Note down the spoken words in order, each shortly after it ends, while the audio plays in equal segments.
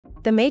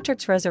The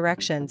Matrix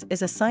Resurrections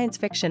is a science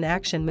fiction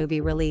action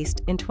movie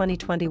released in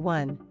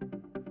 2021.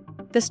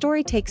 The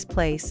story takes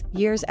place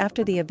years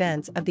after the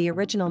events of the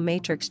original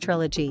Matrix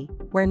trilogy,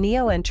 where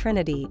Neo and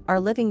Trinity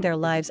are living their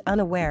lives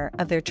unaware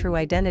of their true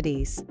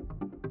identities.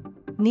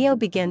 Neo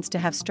begins to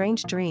have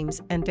strange dreams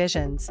and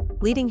visions,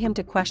 leading him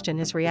to question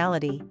his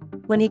reality.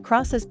 When he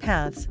crosses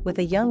paths with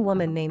a young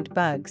woman named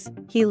Bugs,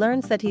 he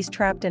learns that he's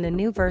trapped in a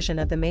new version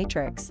of the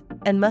Matrix,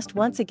 and must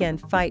once again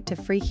fight to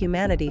free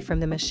humanity from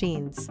the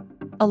machines.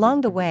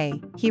 Along the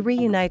way, he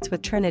reunites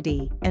with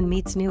Trinity and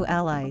meets new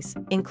allies,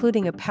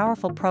 including a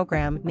powerful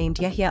program named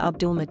Yahya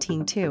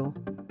Abdul-Mateen II.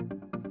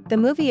 The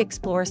movie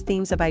explores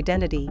themes of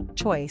identity,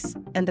 choice,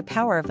 and the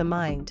power of the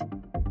mind.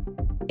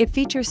 It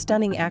features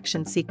stunning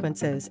action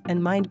sequences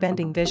and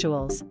mind-bending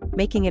visuals,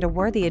 making it a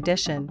worthy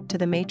addition to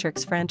the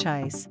Matrix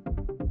franchise.